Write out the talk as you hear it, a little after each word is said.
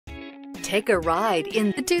Take a ride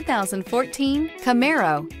in the 2014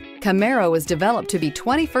 Camaro. Camaro was developed to be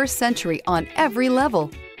 21st century on every level,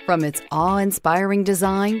 from its awe-inspiring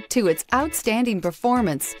design to its outstanding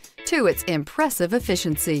performance to its impressive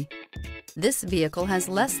efficiency. This vehicle has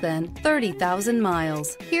less than 30,000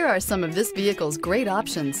 miles. Here are some of this vehicle's great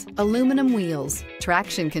options: aluminum wheels,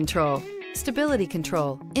 traction control, stability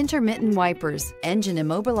control, intermittent wipers, engine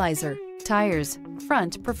immobilizer, tires,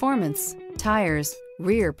 front performance, tires,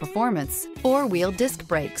 rear performance, four-wheel disc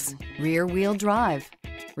brakes, rear-wheel drive,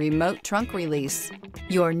 remote trunk release.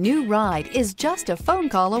 Your new ride is just a phone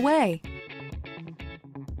call away.